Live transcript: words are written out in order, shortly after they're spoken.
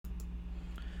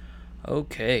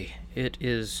Okay, it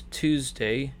is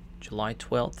Tuesday, July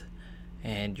 12th,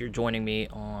 and you're joining me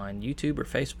on YouTube or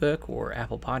Facebook or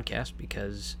Apple Podcast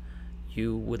because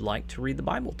you would like to read the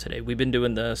Bible today. We've been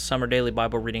doing the Summer Daily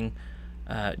Bible Reading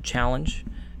Challenge,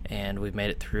 and we've made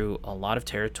it through a lot of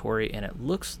territory, and it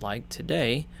looks like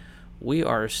today we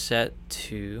are set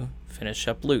to finish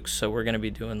up Luke. So we're going to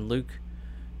be doing Luke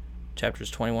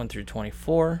chapters 21 through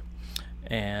 24,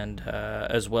 and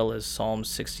as well as Psalms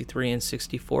 63 and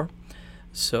 64.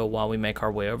 So while we make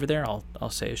our way over there, I'll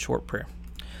say a short prayer.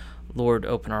 Lord,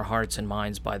 open our hearts and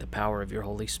minds by the power of your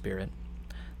Holy Spirit,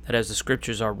 that as the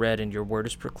Scriptures are read and your word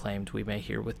is proclaimed, we may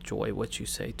hear with joy what you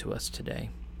say to us today.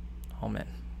 Amen.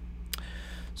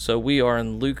 So we are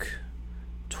in Luke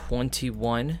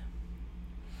 21,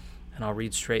 and I'll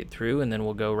read straight through, and then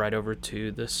we'll go right over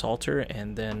to the Psalter,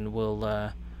 and then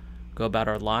we'll go about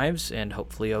our lives and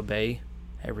hopefully obey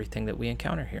everything that we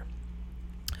encounter here.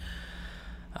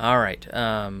 All right,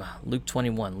 Luke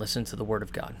 21, listen to the word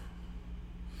of God.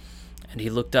 And he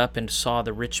looked up and saw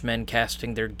the rich men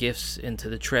casting their gifts into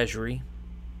the treasury.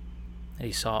 And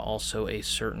he saw also a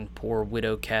certain poor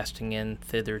widow casting in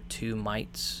thither 2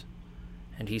 mites.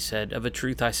 And he said, Of a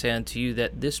truth I say unto you,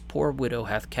 that this poor widow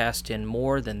hath cast in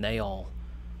more than they all.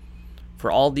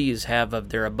 For all these have of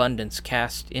their abundance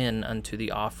cast in unto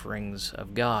the offerings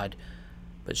of God,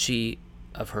 but she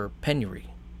of her penury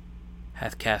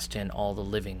hath cast in all the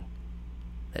living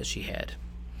that she had.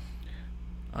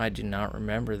 I do not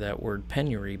remember that word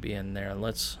penury being there.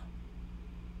 Let's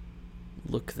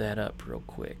look that up real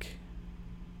quick.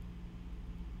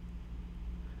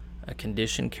 A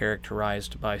condition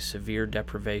characterized by severe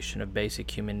deprivation of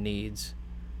basic human needs,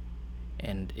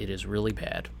 and it is really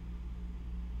bad.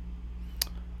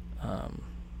 I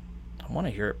want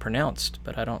to hear it pronounced,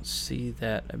 but I don't see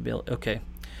that ability. Okay.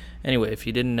 Anyway, if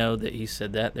you didn't know that he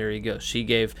said that, there you go. She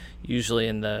gave, usually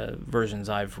in the versions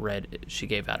I've read, she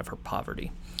gave out of her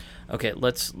poverty. Okay,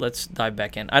 let's dive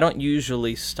back in. I don't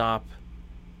usually stop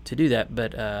to do that,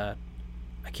 but I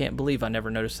can't believe I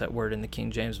never noticed that word in the King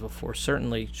James before.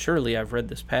 Surely I've read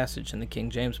this passage in the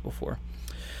King James before.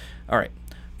 All right,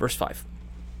 verse 5.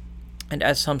 And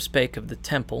as some spake of the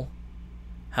temple,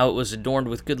 how it was adorned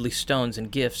with goodly stones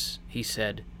and gifts, he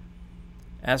said,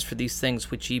 As for these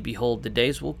things which ye behold, the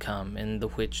days will come, in the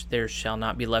which there shall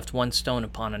not be left one stone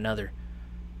upon another,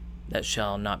 that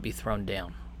shall not be thrown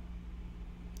down.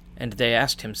 And they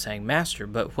asked him, saying, Master,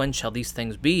 but when shall these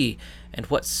things be? And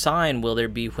what sign will there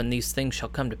be when these things shall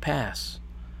come to pass?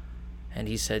 And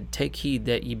he said, Take heed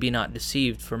that ye be not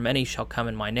deceived, for many shall come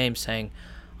in my name, saying,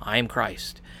 I am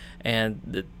Christ, and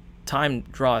the time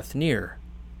draweth near.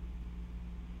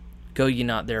 Go ye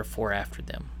not therefore after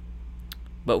them.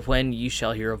 But when ye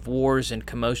shall hear of wars and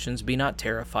commotions, be not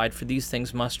terrified, for these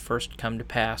things must first come to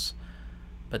pass,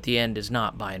 but the end is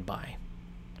not by and by.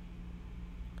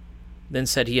 Then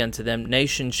said he unto them,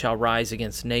 Nation shall rise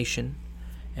against nation,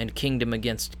 and kingdom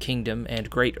against kingdom, and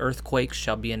great earthquakes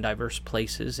shall be in divers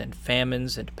places, and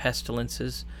famines and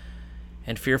pestilences,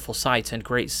 and fearful sights and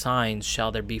great signs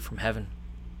shall there be from heaven.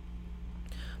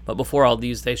 But before all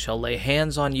these they shall lay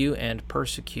hands on you and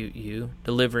persecute you,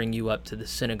 delivering you up to the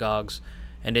synagogues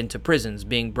and into prisons,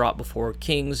 being brought before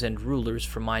kings and rulers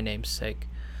for my name's sake.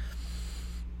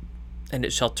 And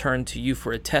it shall turn to you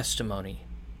for a testimony.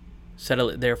 Settle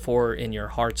it therefore in your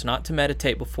hearts not to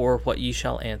meditate before what ye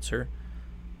shall answer,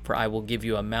 for I will give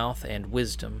you a mouth and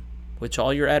wisdom, which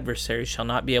all your adversaries shall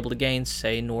not be able to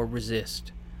gainsay nor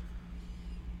resist.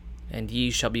 And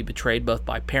ye shall be betrayed both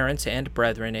by parents and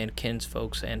brethren and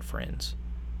kinsfolks and friends.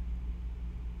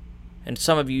 And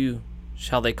some of you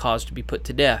shall they cause to be put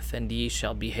to death, and ye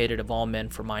shall be hated of all men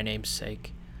for my name's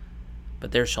sake.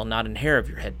 But there shall not an hair of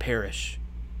your head perish.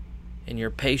 In your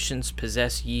patience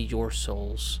possess ye your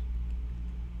souls.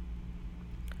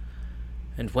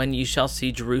 And when ye shall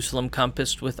see Jerusalem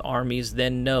compassed with armies,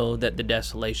 then know that the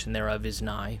desolation thereof is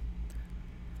nigh.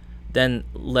 Then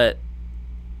let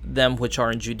them which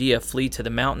are in Judea flee to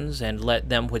the mountains, and let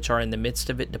them which are in the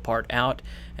midst of it depart out,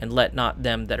 and let not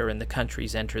them that are in the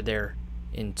countries enter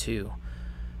thereinto.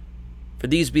 For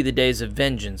these be the days of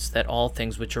vengeance, that all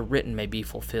things which are written may be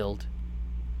fulfilled.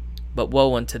 But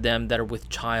woe unto them that are with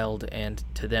child, and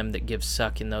to them that give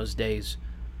suck in those days.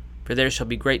 For there shall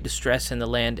be great distress in the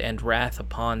land, and wrath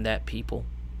upon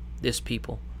this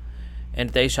people.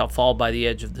 And they shall fall by the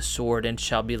edge of the sword, and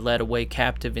shall be led away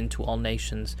captive into all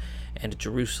nations, and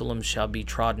Jerusalem shall be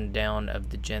trodden down of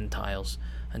the Gentiles,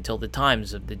 until the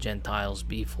times of the Gentiles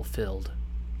be fulfilled.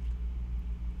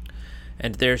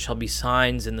 And there shall be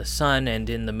signs in the sun, and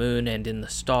in the moon, and in the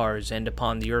stars, and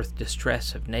upon the earth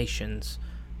distress of nations,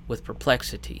 with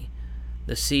perplexity,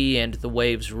 the sea and the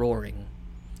waves roaring,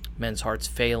 men's hearts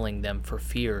failing them for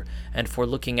fear, and for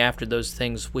looking after those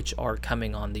things which are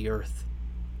coming on the earth.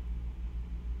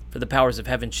 For the powers of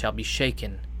heaven shall be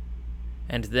shaken,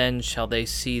 and then shall they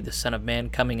see the Son of Man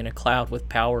coming in a cloud with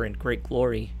power and great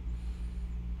glory.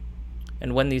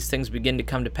 And when these things begin to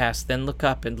come to pass, then look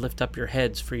up and lift up your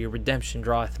heads, for your redemption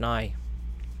draweth nigh.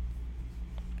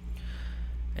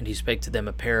 And he spake to them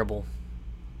a parable.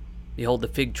 Behold the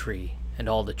fig tree and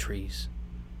all the trees.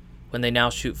 When they now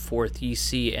shoot forth, ye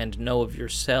see and know of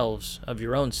yourselves, of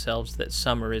your own selves, that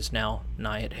summer is now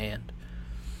nigh at hand.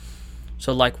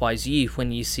 So likewise ye,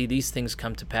 when ye see these things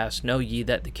come to pass, know ye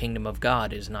that the kingdom of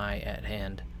God is nigh at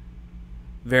hand.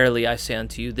 Verily I say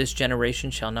unto you, this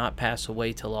generation shall not pass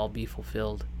away till all be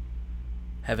fulfilled.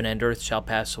 Heaven and earth shall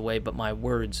pass away, but my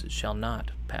words shall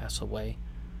not pass away.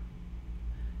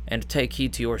 And take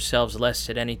heed to yourselves, lest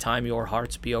at any time your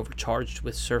hearts be overcharged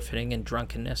with surfeiting and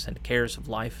drunkenness and cares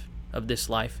of this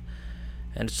life,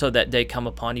 and so that day come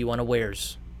upon you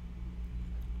unawares.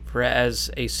 For as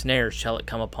a snare shall it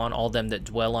come upon all them that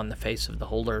dwell on the face of the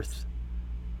whole earth.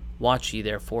 Watch ye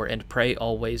therefore, and pray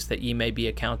always, that ye may be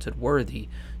accounted worthy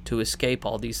to escape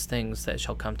all these things that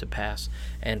shall come to pass,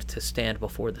 and to stand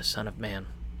before the Son of Man.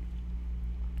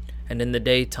 And in the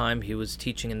daytime he was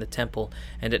teaching in the temple,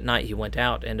 and at night he went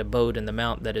out, and abode in the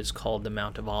mount that is called the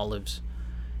Mount of Olives.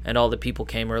 And all the people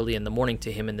came early in the morning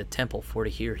to him in the temple for to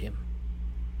hear him.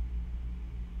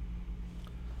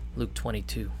 Luke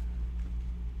 22.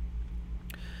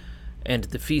 And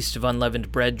the feast of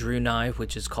unleavened bread drew nigh,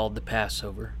 which is called the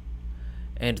Passover.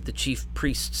 And the chief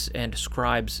priests and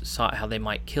scribes sought how they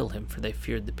might kill him, for they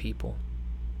feared the people.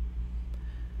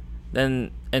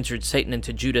 Then entered Satan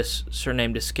into Judas,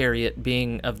 surnamed Iscariot,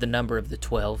 being of the number of the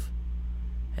 12.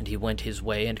 And he went his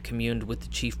way, and communed with the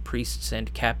chief priests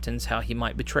and captains how he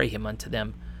might betray him unto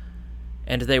them.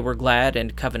 And they were glad,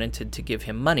 and covenanted to give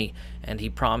him money, and he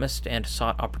promised, and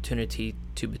sought opportunity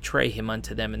to betray him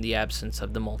unto them in the absence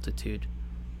of the multitude.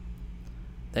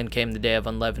 Then came the day of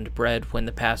unleavened bread, when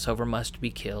the Passover must be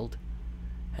killed.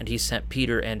 And he sent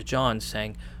Peter and John,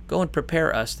 saying, Go and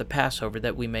prepare us the Passover,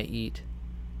 that we may eat.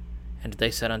 And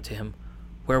they said unto him,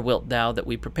 Where wilt thou that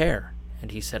we prepare?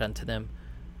 And he said unto them,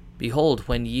 Behold,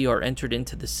 when ye are entered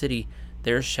into the city,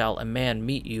 there shall a man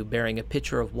meet you, bearing a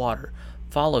pitcher of water.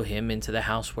 Follow him into the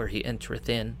house where he entereth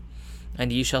in.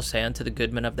 And ye shall say unto the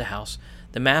goodman of the house,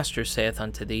 The master saith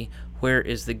unto thee, Where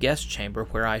is the guest chamber,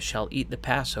 where I shall eat the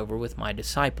Passover with my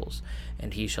disciples?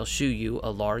 And he shall shew you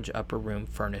a large upper room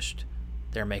furnished.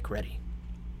 There make ready.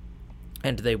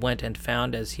 And they went and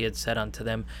found as he had said unto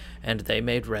them, and they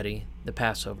made ready the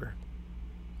Passover.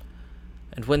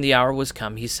 And when the hour was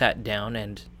come, he sat down,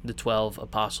 and the 12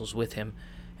 apostles with him.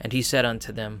 And he said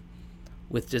unto them,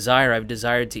 With desire I have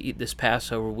desired to eat this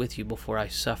Passover with you before I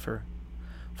suffer.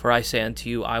 For I say unto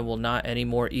you, I will not any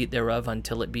more eat thereof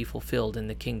until it be fulfilled in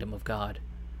the kingdom of God.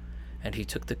 And he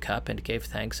took the cup, and gave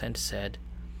thanks, and said,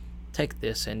 Take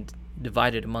this, and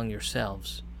divide it among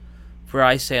yourselves. For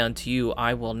I say unto you,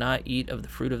 I will not eat of the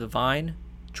fruit of the vine,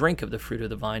 drink of the fruit of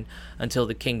the vine, until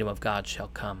the kingdom of God shall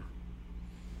come.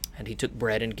 And he took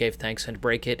bread, and gave thanks, and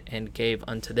brake it, and gave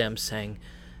unto them, saying,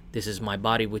 This is my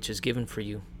body which is given for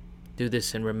you. Do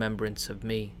this in remembrance of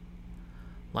me.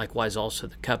 Likewise also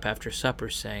the cup after supper,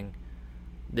 saying,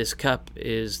 This cup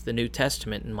is the New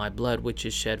Testament in my blood, which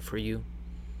is shed for you.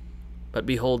 But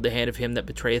behold, the hand of him that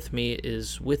betrayeth me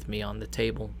is with me on the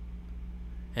table.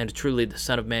 And truly the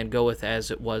Son of Man goeth as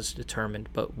it was determined,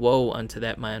 but woe unto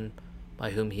that man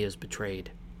by whom he is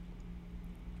betrayed.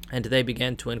 And they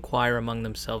began to inquire among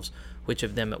themselves which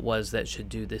of them it was that should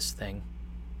do this thing.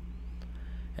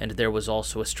 And there was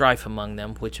also a strife among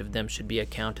them, which of them should be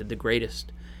accounted the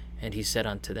greatest. And he said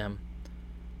unto them,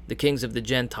 The kings of the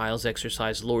Gentiles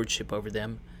exercise lordship over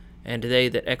them, and they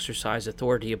that exercise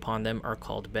authority upon them are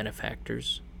called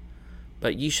benefactors.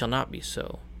 But ye shall not be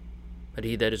so. But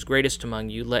he that is greatest among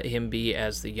you, let him be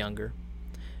as the younger,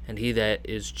 and he that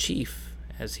is chief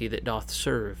as he that doth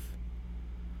serve.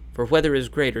 For whether is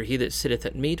greater, he that sitteth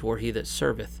at meat, or he that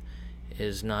serveth?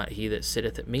 Is not he that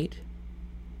sitteth at meat?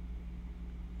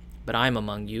 But I am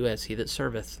among you as he that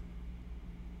serveth.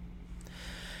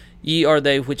 Ye are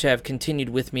they which have continued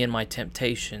with me in my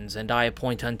temptations, and I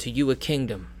appoint unto you a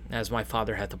kingdom, as my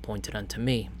Father hath appointed unto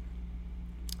me,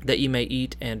 that ye may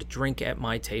eat and drink at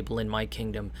my table in my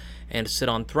kingdom, and sit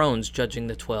on thrones judging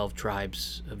the 12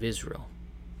 tribes of Israel.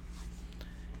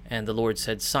 And the Lord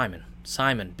said, Simon,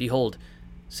 Simon, behold,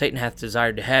 Satan hath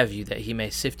desired to have you, that he may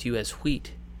sift you as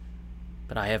wheat.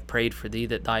 But I have prayed for thee,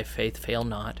 that thy faith fail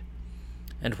not.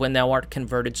 And when thou art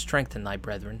converted, strengthen thy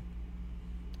brethren.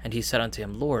 And he said unto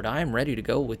him, Lord, I am ready to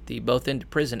go with thee, both into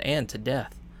prison and to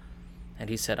death. And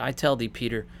he said, I tell thee,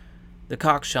 Peter, The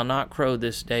cock shall not crow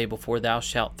this day before thou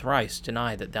shalt thrice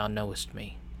deny that thou knowest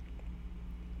me.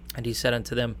 And he said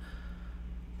unto them,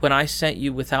 When I sent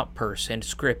you without purse and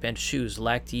scrip and shoes,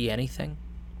 lacked ye anything?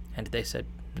 And they said,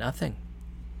 Nothing.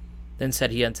 Then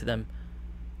said he unto them,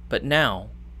 But now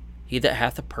he that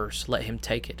hath a purse, let him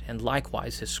take it, and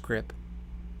likewise his scrip.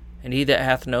 And he that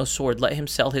hath no sword, let him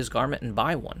sell his garment and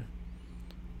buy one.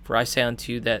 For I say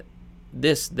unto you that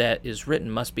this that is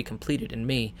written must be completed in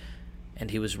me. And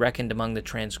he was reckoned among the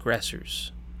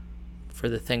transgressors, for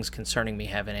the things concerning me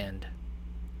have an end.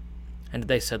 And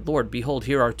they said, Lord, behold,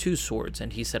 here are 2 swords.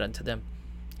 And he said unto them,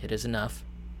 It is enough.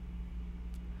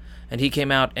 And he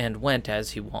came out and went,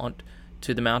 as he wont,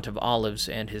 to the Mount of Olives,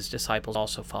 and his disciples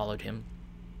also followed him.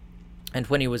 And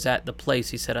when he was at the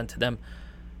place, he said unto them,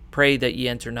 Pray that ye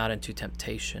enter not into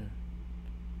temptation.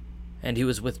 And he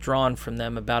was withdrawn from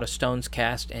them about a stone's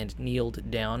cast, and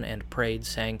kneeled down, and prayed,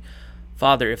 saying,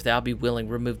 Father, if thou be willing,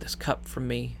 remove this cup from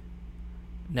me.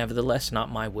 Nevertheless, not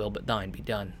my will, but thine be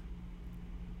done.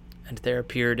 And there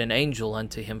appeared an angel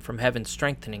unto him from heaven,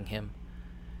 strengthening him.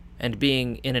 And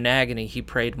being in an agony, he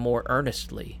prayed more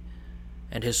earnestly.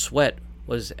 And his sweat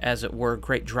was as it were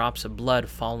great drops of blood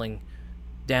falling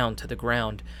down to the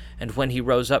ground. And when he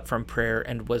rose up from prayer,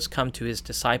 and was come to his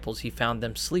disciples, he found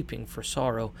them sleeping for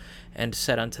sorrow, and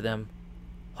said unto them,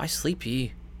 Why sleep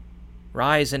ye?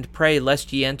 Rise and pray,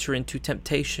 lest ye enter into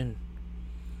temptation.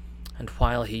 And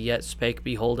while he yet spake,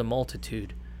 behold, a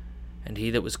multitude. And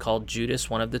he that was called Judas,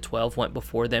 one of the 12, went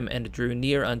before them, and drew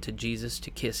near unto Jesus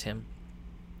to kiss him.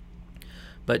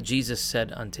 But Jesus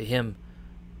said unto him,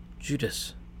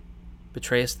 Judas,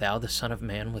 betrayest thou the Son of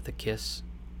Man with a kiss?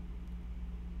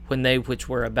 When they which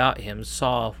were about him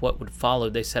saw what would follow,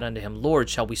 they said unto him, Lord,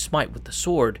 shall we smite with the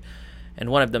sword? And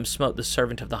one of them smote the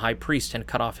servant of the high priest, and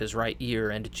cut off his right ear.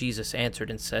 And Jesus answered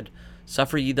and said,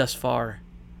 Suffer ye thus far.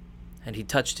 And he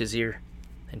touched his ear,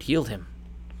 and healed him.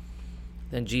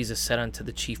 Then Jesus said unto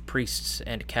the chief priests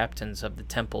and captains of the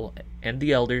temple, and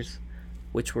the elders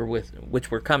which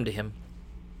were come to him,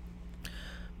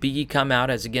 Be ye come out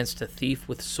as against a thief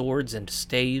with swords and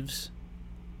staves?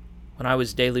 When I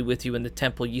was daily with you in the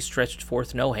temple, ye stretched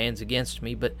forth no hands against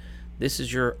me, but this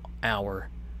is your hour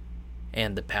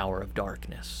and the power of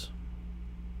darkness.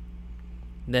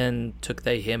 Then took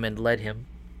they him and led him,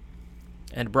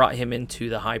 and brought him into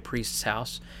the high priest's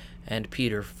house, and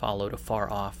Peter followed afar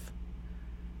off.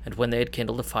 And when they had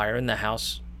kindled a fire in the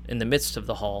house in the midst of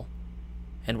the hall,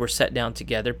 and were set down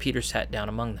together, Peter sat down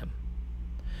among them.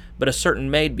 But a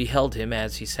certain maid beheld him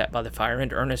as he sat by the fire,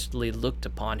 and earnestly looked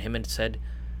upon him, and said,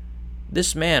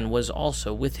 This man was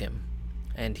also with him.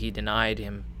 And he denied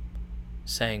him,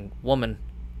 saying, Woman,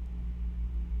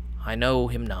 I know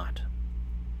him not.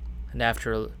 And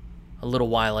after a little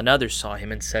while another saw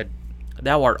him, and said,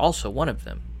 Thou art also one of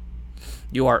them.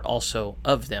 You art also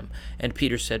of them. And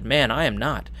Peter said, Man, I am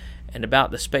not. And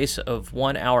about the space of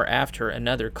 1 hour after,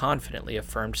 another confidently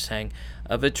affirmed, saying,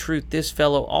 Of a truth this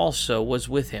fellow also was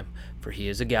with him, for he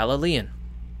is a Galilean.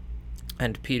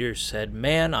 And Peter said,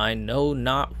 Man, I know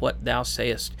not what thou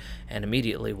sayest. And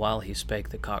immediately while he spake,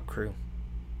 the cock crew.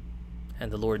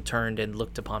 And the Lord turned and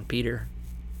looked upon Peter.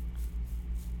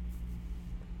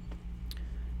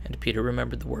 And Peter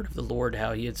remembered the word of the Lord,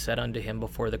 how he had said unto him,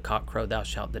 Before the cock crow, thou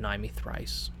shalt deny me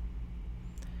thrice.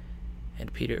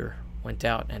 And Peter went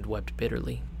out and wept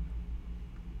bitterly.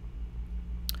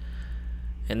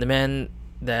 And the men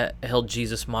that held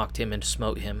Jesus mocked him and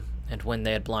smote him. And when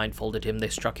they had blindfolded him, they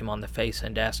struck him on the face,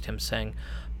 and asked him, saying,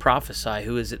 Prophesy,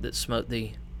 who is it that smote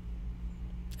thee?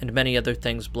 And many other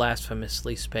things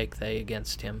blasphemously spake they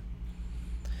against him.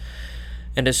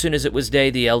 And as soon as it was day,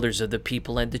 the elders of the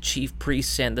people and the chief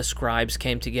priests and the scribes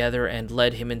came together, and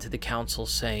led him into the council,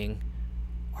 saying,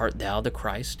 Art thou the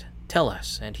Christ? Tell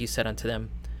us. And he said unto them,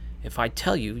 If I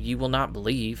tell you, ye will not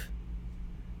believe.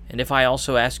 And if I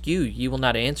also ask you, ye will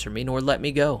not answer me, nor let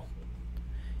me go.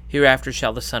 Hereafter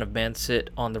shall the Son of Man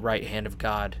sit on the right hand of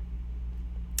God,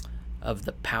 of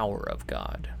the power of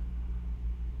God.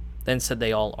 Then said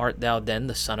they all, Art thou then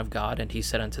the Son of God? And he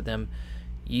said unto them,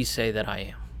 Ye say that I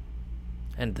am.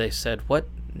 And they said, What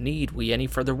need we any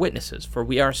further witnesses? For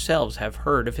we ourselves have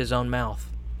heard of his own mouth.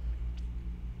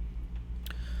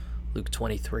 Luke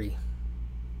 23.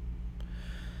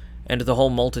 And the whole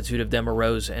multitude of them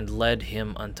arose and led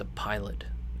him unto Pilate.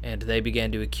 And they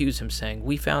began to accuse him, saying,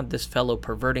 We found this fellow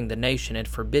perverting the nation, and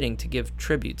forbidding to give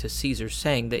tribute to Caesar,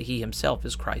 saying that he himself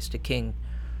is Christ a king.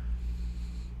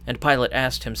 And Pilate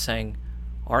asked him, saying,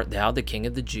 Art thou the king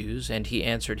of the Jews? And he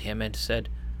answered him and said,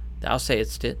 Thou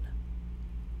sayest it.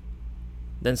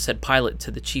 Then said Pilate to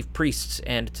the chief priests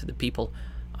and to the people,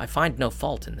 I find no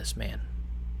fault in this man.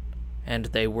 And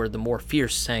they were the more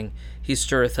fierce, saying, He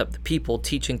stirreth up the people,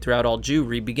 teaching throughout all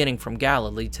Jewry, beginning from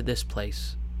Galilee to this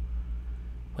place.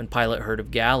 When Pilate heard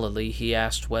of Galilee, he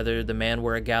asked whether the man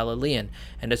were a Galilean,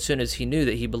 and as soon as he knew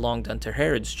that he belonged unto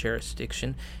Herod's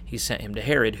jurisdiction, he sent him to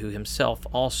Herod, who himself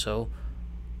also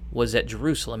was at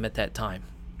Jerusalem at that time.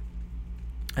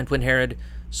 And when Herod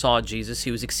saw Jesus,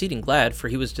 he was exceeding glad, for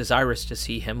he was desirous to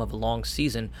see him of a long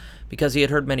season, because he had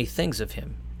heard many things of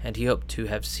him, and he hoped to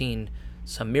have seen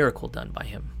some miracle done by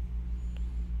him.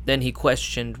 Then he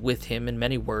questioned with him in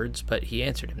many words, but he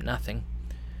answered him nothing.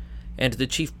 And the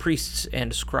chief priests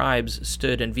and scribes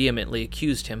stood and vehemently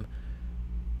accused him.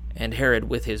 And Herod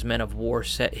with his men of war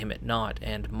set him at naught,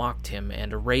 and mocked him,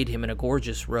 and arrayed him in a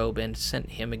gorgeous robe, and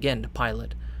sent him again to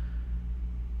Pilate.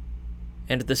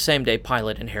 And the same day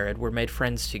Pilate and Herod were made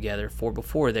friends together, for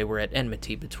before they were at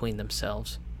enmity between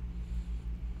themselves.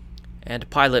 And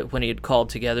Pilate, when he had called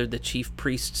together the chief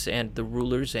priests and the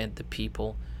rulers and the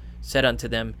people, said unto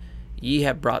them, Ye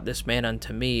have brought this man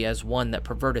unto me as one that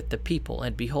perverteth the people,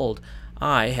 and behold,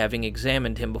 I, having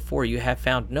examined him before you, have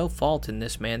found no fault in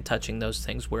this man touching those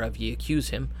things whereof ye accuse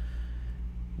him.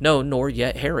 No, nor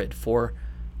yet Herod, for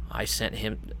I sent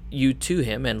you to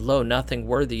him, and lo, nothing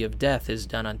worthy of death is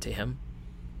done unto him.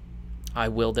 I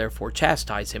will therefore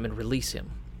chastise him and release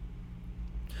him.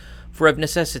 For of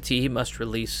necessity he must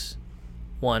release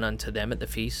one unto them at the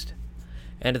feast.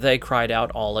 And they cried out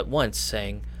all at once,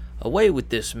 saying, Away with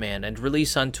this man, and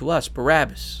release unto us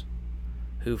Barabbas,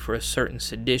 who for a certain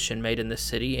sedition made in the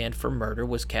city, and for murder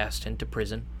was cast into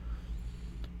prison.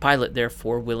 Pilate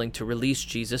therefore, willing to release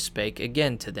Jesus, spake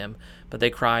again to them, but they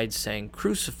cried, saying,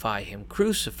 Crucify him,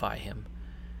 crucify him.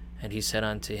 And he said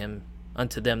unto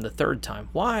them the third time,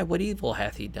 Why, what evil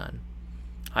hath he done?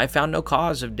 I found no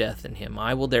cause of death in him.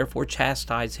 I will therefore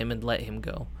chastise him and let him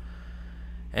go.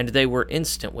 And they were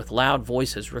instant with loud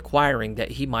voices, requiring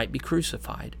that he might be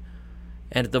crucified.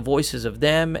 And the voices of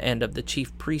them and of the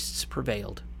chief priests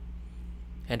prevailed.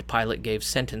 And Pilate gave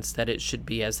sentence that it should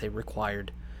be as they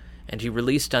required. And he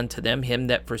released unto them him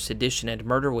that for sedition and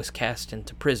murder was cast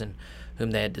into prison,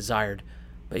 whom they had desired,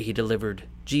 but he delivered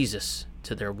Jesus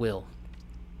to their will.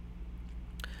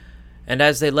 And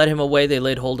as they led him away, they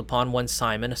laid hold upon one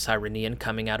Simon, a Cyrenian,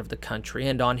 coming out of the country,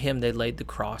 and on him they laid the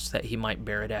cross, that he might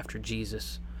bear it after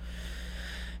Jesus.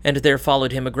 And there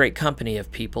followed him a great company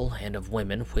of people and of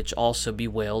women, which also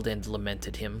bewailed and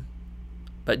lamented him.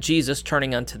 But Jesus,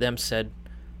 turning unto them, said,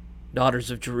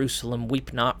 Daughters of Jerusalem,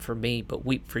 weep not for me, but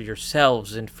weep for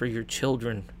yourselves and for your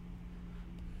children.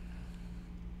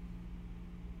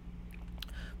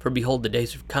 For behold, the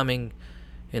days are coming,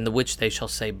 in the which they shall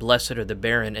say, Blessed are the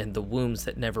barren, and the wombs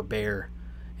that never bare,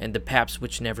 and the paps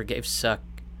which never gave suck.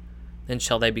 Then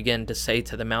shall they begin to say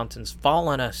to the mountains, Fall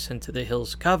on us, and to the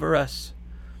hills, Cover us.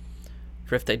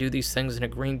 For if they do these things in a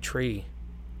green tree,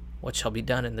 what shall be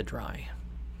done in the dry?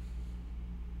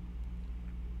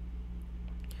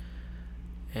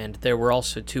 And there were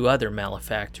also 2 other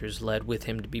malefactors led with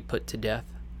him to be put to death.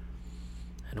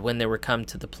 And when they were come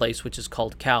to the place which is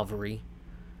called Calvary,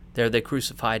 there they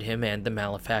crucified him and the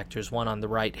malefactors, one on the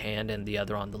right hand and the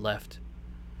other on the left.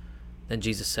 Then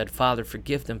Jesus said, Father,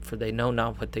 forgive them, for they know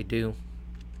not what they do.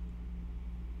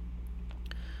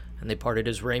 And they parted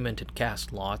his raiment and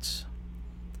cast lots.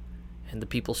 And the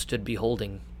people stood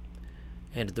beholding,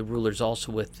 and the rulers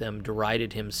also with them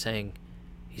derided him, saying,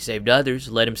 He saved others,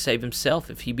 let him save himself,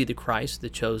 if he be the Christ, the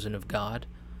chosen of God.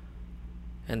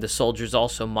 And the soldiers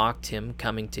also mocked him,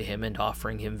 coming to him and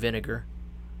offering him vinegar,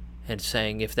 and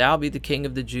saying, If thou be the King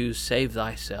of the Jews, save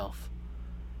thyself.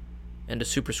 And a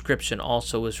superscription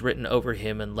also was written over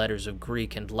him in letters of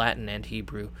Greek and Latin and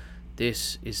Hebrew,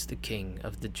 This is the King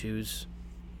of the Jews.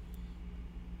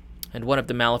 And one of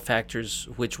the malefactors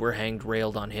which were hanged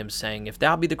railed on him, saying, If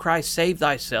thou be the Christ, save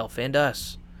thyself and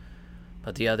us.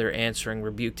 But the other answering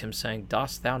rebuked him, saying,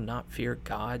 Dost thou not fear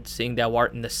God, seeing thou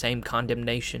art in the same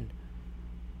condemnation?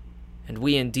 And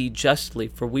we indeed justly,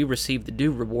 for we receive the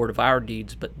due reward of our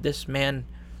deeds, but this man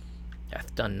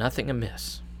hath done nothing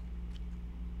amiss.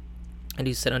 And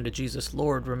he said unto Jesus,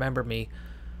 Lord, remember me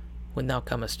when thou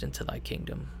comest into thy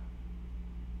kingdom.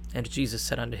 And Jesus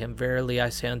said unto him, Verily I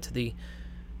say unto thee,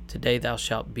 today thou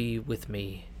shalt be with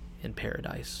me in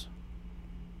paradise.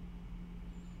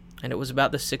 And it was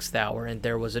about the 6th hour, and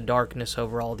there was a darkness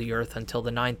over all the earth until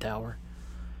the 9th hour.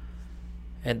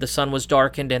 And the sun was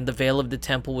darkened, and the veil of the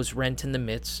temple was rent in the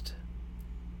midst.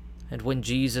 And when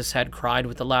Jesus had cried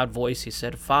with a loud voice, he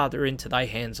said, Father, into thy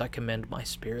hands I commend my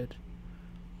spirit.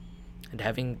 And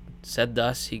having said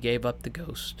thus, he gave up the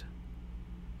ghost.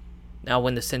 Now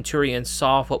when the centurion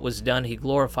saw what was done, he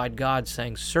glorified God,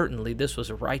 saying, Certainly this was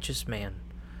a righteous man.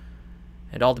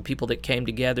 And all the people that came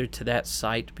together to that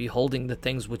sight, beholding the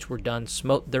things which were done,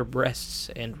 smote their breasts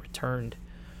and returned.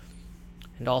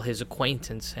 And all his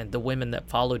acquaintance and the women that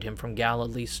followed him from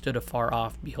Galilee stood afar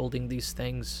off, beholding these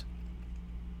things.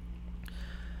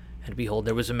 And behold,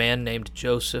 there was a man named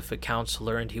Joseph, a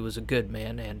counselor, and he was a good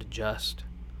man and just.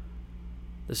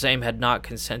 The same had not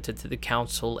consented to the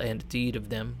counsel and deed of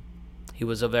them. He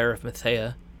was of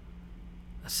Arimathea,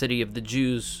 a city of the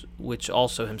Jews, which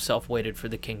also himself waited for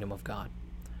the kingdom of God.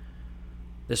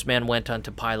 This man went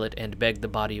unto Pilate and begged the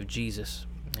body of Jesus,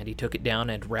 and he took it down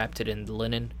and wrapped it in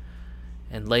linen,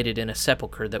 and laid it in a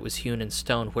sepulchre that was hewn in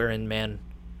stone, wherein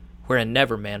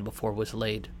never man before was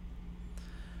laid.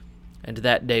 And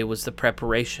that day was the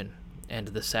preparation, and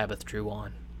the Sabbath drew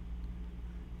on.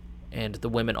 And the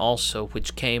women also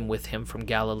which came with him from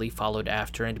Galilee followed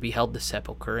after, and beheld the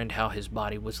sepulchre, and how his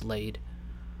body was laid.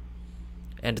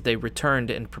 And they returned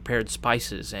and prepared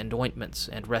spices and ointments,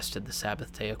 and rested the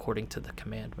Sabbath day according to the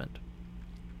commandment.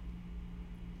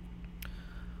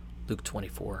 Luke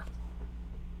 24.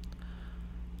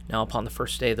 Now upon the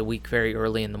first day of the week, very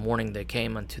early in the morning, they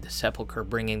came unto the sepulchre,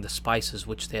 bringing the spices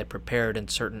which they had prepared, and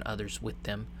certain others with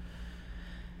them.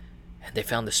 And they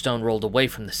found the stone rolled away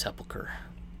from the sepulchre.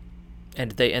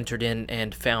 And they entered in,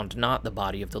 and found not the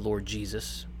body of the Lord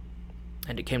Jesus.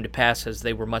 And it came to pass, as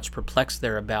they were much perplexed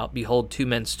thereabout, behold, 2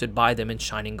 men stood by them in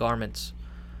shining garments.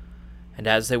 And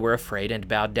as they were afraid, and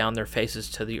bowed down their faces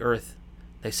to the earth,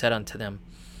 they said unto them,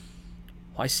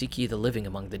 Why seek ye the living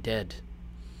among the dead?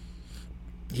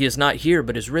 He is not here,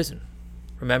 but is risen.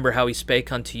 Remember how he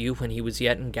spake unto you when he was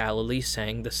yet in Galilee,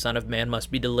 saying, The Son of Man must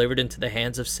be delivered into the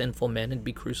hands of sinful men, and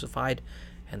be crucified,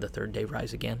 and the 3rd day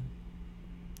rise again.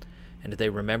 And they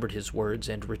remembered his words,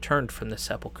 and returned from the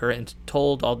sepulchre, and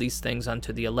told all these things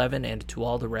unto the 11, and to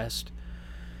all the rest.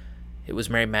 It was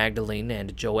Mary Magdalene,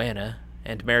 and Joanna,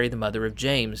 and Mary the mother of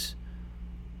James,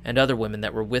 and other women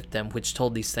that were with them, which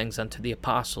told these things unto the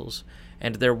apostles.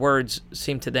 And their words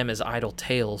seemed to them as idle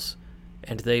tales,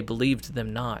 and they believed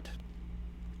them not.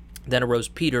 Then arose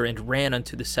Peter, and ran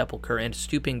unto the sepulchre, and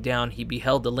stooping down, he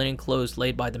beheld the linen clothes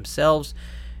laid by themselves,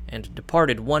 and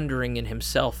departed, wondering in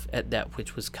himself at that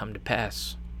which was come to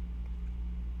pass.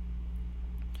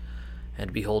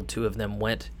 And behold, 2 of them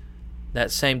went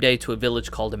that same day to a village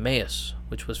called Emmaus,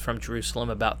 which was from Jerusalem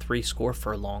about 60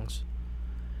 furlongs.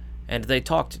 And they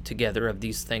talked together of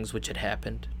these things which had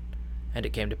happened. And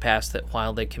it came to pass that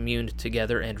while they communed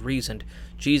together and reasoned,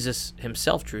 Jesus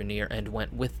himself drew near and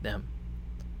went with them.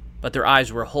 But their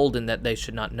eyes were holden that they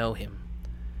should not know him.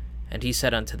 And he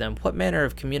said unto them, What manner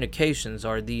of communications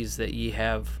are these that ye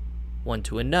have one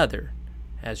to another,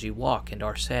 as ye walk and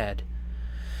are sad?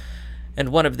 And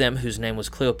one of them, whose name was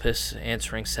Cleopas,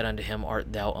 answering said unto him,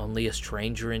 Art thou only a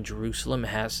stranger in Jerusalem,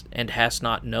 and hast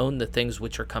not known the things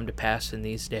which are come to pass in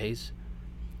these days?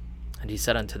 And he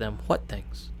said unto them, What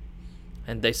things?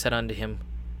 And they said unto him,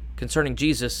 Concerning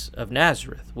Jesus of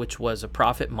Nazareth, which was a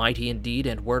prophet, mighty in deed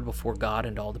and word before God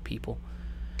and all the people,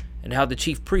 and how the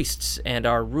chief priests and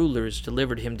our rulers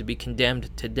delivered him to be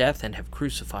condemned to death, and have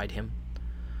crucified him.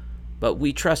 But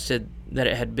we trusted that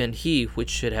it had been he which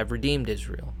should have redeemed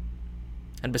Israel.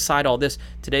 And beside all this,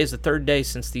 today is the 3rd day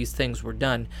since these things were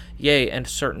done. Yea, and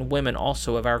certain women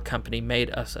also of our company made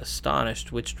us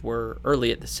astonished, which were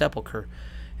early at the sepulchre.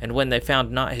 And when they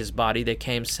found not his body, they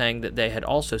came, saying that they had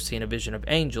also seen a vision of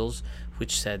angels,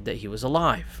 which said that he was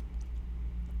alive.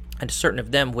 And certain of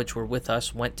them which were with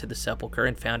us went to the sepulchre,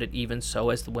 and found it even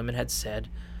so as the women had said,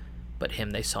 but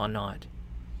him they saw not.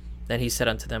 Then he said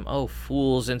unto them, O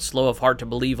fools, and slow of heart to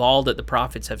believe all that the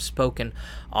prophets have spoken,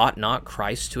 ought not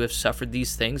Christ to have suffered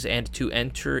these things, and to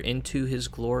enter into his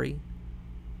glory?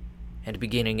 And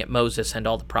beginning at Moses and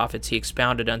all the prophets, he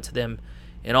expounded unto them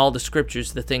in all the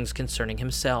scriptures the things concerning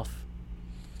himself.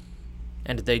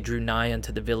 And they drew nigh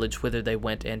unto the village whither they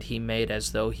went, and he made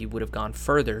as though he would have gone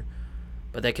further,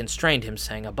 but they constrained him,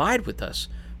 saying, Abide with us,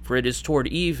 for it is toward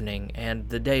evening, and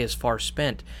the day is far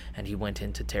spent. And he went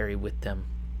in to tarry with them.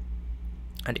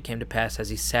 And it came to pass, as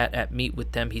he sat at meat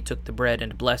with them, he took the bread,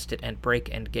 and blessed it, and brake,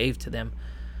 and gave to them.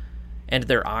 And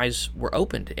their eyes were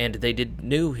opened, and they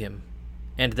knew him,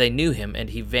 and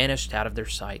he vanished out of their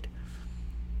sight.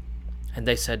 And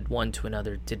they said one to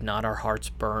another, Did not our hearts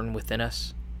burn within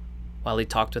us, while he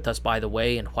talked with us by the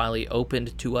way, and while he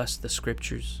opened to us the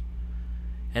scriptures?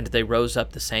 And they rose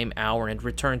up the same hour, and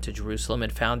returned to Jerusalem,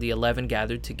 and found the 11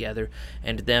 gathered together,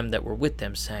 and them that were with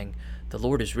them, saying, The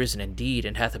Lord is risen indeed,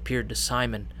 and hath appeared to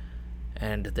Simon.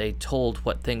 And they told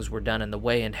what things were done in the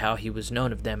way, and how he was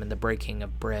known of them in the breaking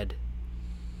of bread.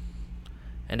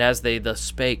 And as they thus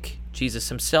spake, Jesus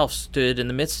himself stood in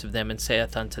the midst of them, and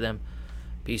saith unto them,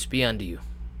 Peace be unto you.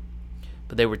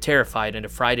 But they were terrified and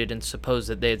affrighted, and supposed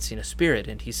that they had seen a spirit.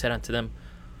 And he said unto them,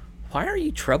 Why are ye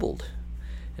troubled?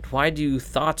 And why do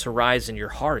thoughts arise in your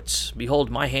hearts? Behold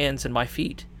my hands and my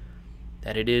feet,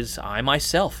 that it is I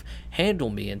myself. Handle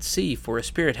me, and see, for a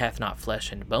spirit hath not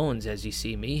flesh and bones, as ye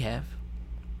see me have.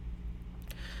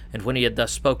 And when he had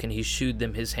thus spoken, he shewed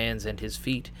them his hands and his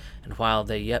feet. And while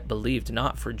they yet believed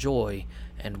not for joy,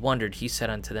 and wondered, he said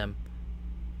unto them,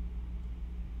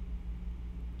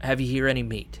 Have ye here any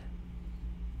meat?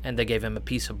 And they gave him a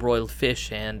piece of broiled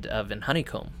fish and of an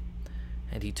honeycomb.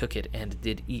 And he took it, and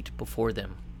did eat before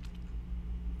them.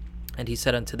 And he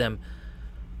said unto them,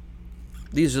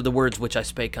 These are the words which I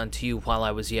spake unto you while I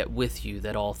was yet with you,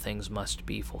 that all things must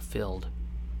be fulfilled,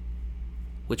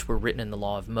 which were written in the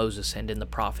law of Moses, and in the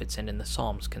prophets, and in the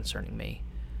Psalms concerning me.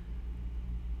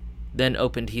 Then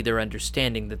opened he their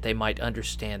understanding, that they might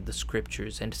understand the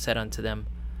Scriptures, and said unto them,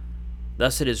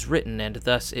 Thus it is written, and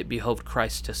thus it behoved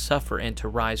Christ to suffer, and to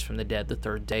rise from the dead the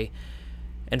third day,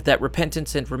 and that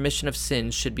repentance and remission of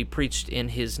sins should be preached in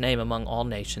his name among all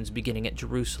nations, beginning at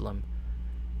Jerusalem.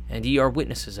 And ye are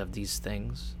witnesses of these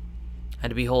things.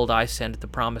 And behold, I send the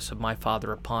promise of my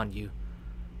Father upon you.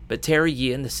 But tarry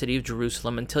ye in the city of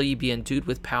Jerusalem until ye be endued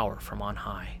with power from on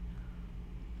high.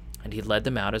 And he led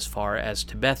them out as far as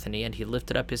to Bethany, and he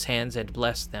lifted up his hands and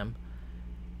blessed them.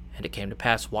 And it came to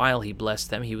pass, while he blessed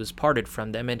them, he was parted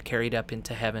from them and carried up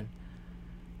into heaven.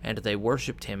 And they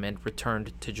worshipped him, and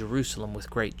returned to Jerusalem with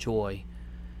great joy,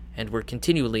 and were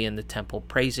continually in the temple,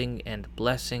 praising and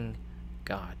blessing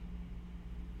God.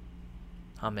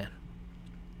 Amen.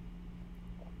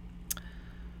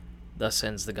 Thus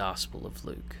ends the Gospel of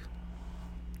Luke.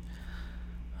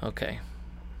 Okay.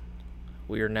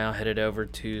 We are now headed over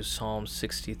to Psalms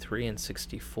 63 and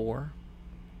 64.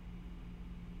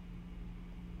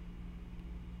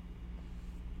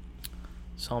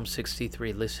 Psalm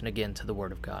 63, listen again to the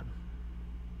word of God.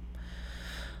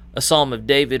 A psalm of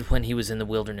David when he was in the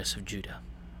wilderness of Judah.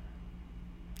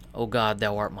 O God,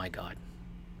 thou art my God.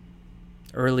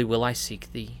 Early will I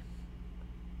seek thee.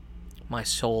 My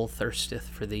soul thirsteth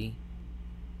for thee.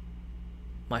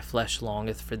 My flesh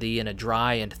longeth for thee in a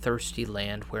dry and thirsty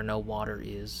land where no water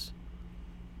is,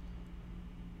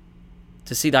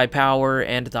 to see thy power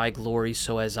and thy glory,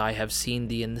 so as I have seen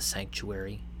thee in the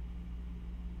sanctuary.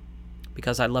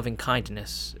 Because thy loving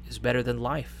kindness is better than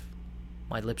life,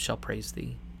 my lips shall praise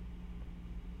thee.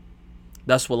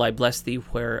 Thus will I bless thee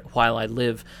while I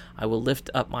live. I will lift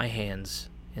up my hands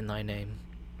in thy name.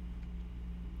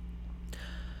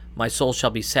 My soul shall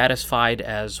be satisfied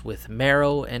as with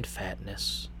marrow and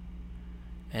fatness,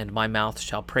 and my mouth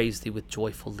shall praise thee with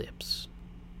joyful lips.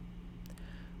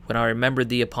 When I remember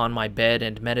thee upon my bed,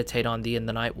 and meditate on thee in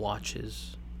the night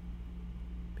watches,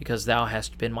 because thou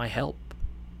hast been my help.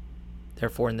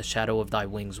 Therefore in the shadow of thy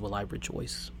wings will I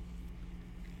rejoice.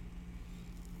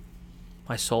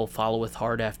 My soul followeth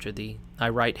hard after thee. Thy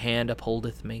right hand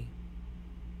upholdeth me.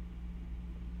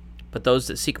 But those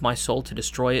that seek my soul to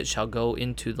destroy it shall go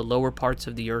into the lower parts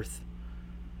of the earth.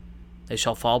 They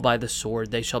shall fall by the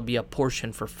sword. They shall be a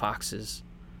portion for foxes.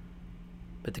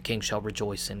 But the king shall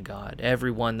rejoice in God. Every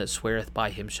one that sweareth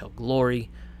by him shall glory,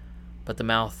 but the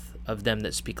mouth of them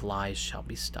that speak lies shall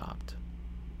be stopped.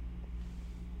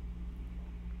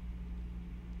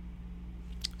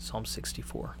 Psalm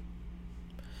 64.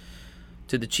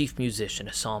 To the chief musician,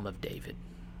 a psalm of David.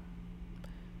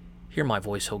 Hear my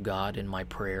voice, O God, in my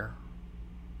prayer.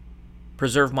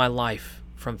 Preserve my life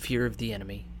from fear of the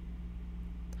enemy.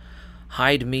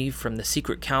 Hide me from the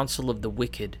secret counsel of the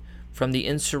wicked, from the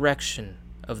insurrection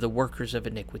of the workers of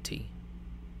iniquity,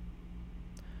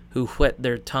 who whet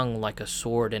their tongue like a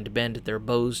sword, and bend their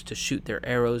bows to shoot their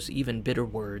arrows, even bitter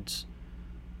words,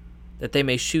 that they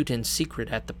may shoot in secret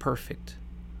at the perfect.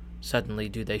 Suddenly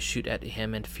do they shoot at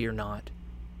him, and fear not.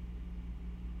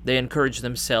 They encourage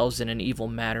themselves in an evil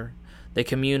matter. They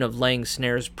commune of laying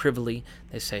snares privily.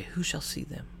 They say, Who shall see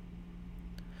them?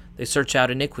 They search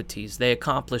out iniquities. They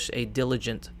accomplish a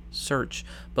diligent search.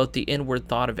 Both the inward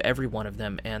thought of every one of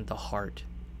them and the heart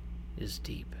is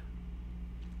deep.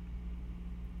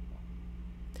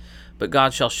 But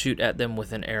God shall shoot at them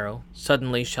with an arrow.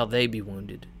 Suddenly shall they be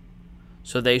wounded.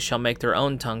 So they shall make their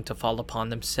own tongue to fall upon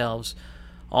themselves.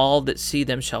 All that see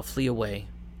them shall flee away.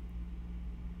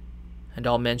 And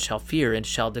all men shall fear, and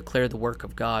shall declare the work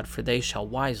of God, for they shall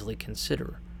wisely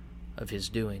consider of his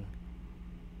doing.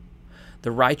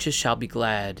 The righteous shall be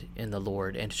glad in the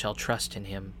Lord, and shall trust in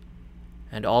him,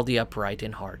 and all the upright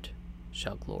in heart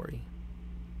shall glory.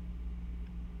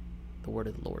 The word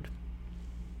of the Lord.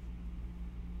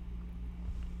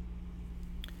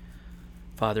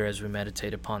 Father, as we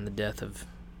meditate upon the death of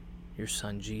your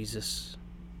Son Jesus,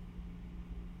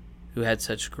 who had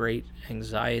such great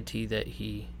anxiety that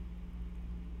he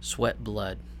sweat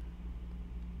blood.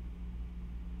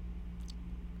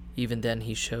 Even then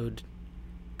he showed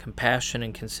compassion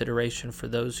and consideration for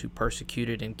those who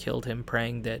persecuted and killed him,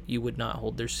 praying that you would not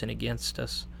hold their sin against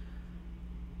us,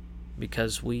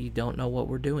 because we don't know what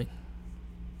we're doing.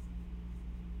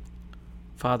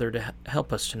 Father, to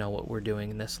help us to know what we're doing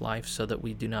in this life so that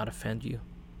we do not offend you,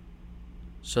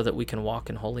 so that we can walk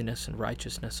in holiness and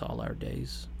righteousness all our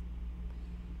days.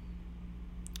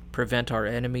 Prevent our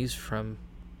enemies from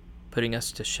putting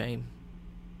us to shame.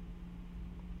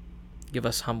 Give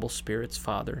us humble spirits,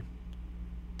 Father,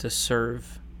 to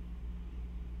serve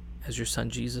as your Son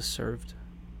Jesus served,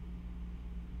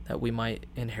 that we might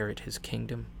inherit his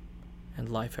kingdom and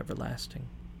life everlasting.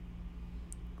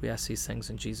 We ask these things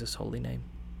in Jesus' holy name.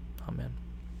 Amen.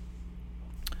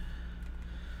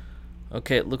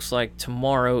 Okay, it looks like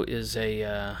tomorrow is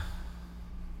a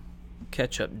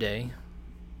catch-up day.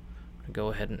 I'm going to go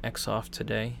ahead and X off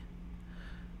today.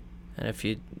 And if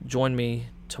you join me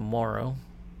tomorrow,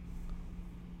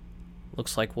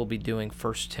 looks like we'll be doing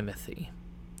 1 Timothy.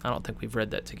 I don't think we've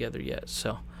read that together yet,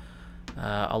 so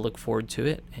I'll look forward to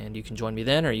it, and you can join me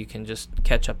then, or you can just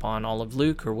catch up on all of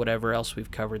Luke or whatever else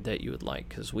we've covered that you would like,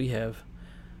 because we have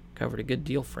covered a good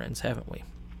deal, friends, haven't we?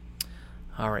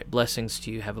 All right, blessings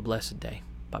to you. Have a blessed day.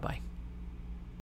 Bye-bye.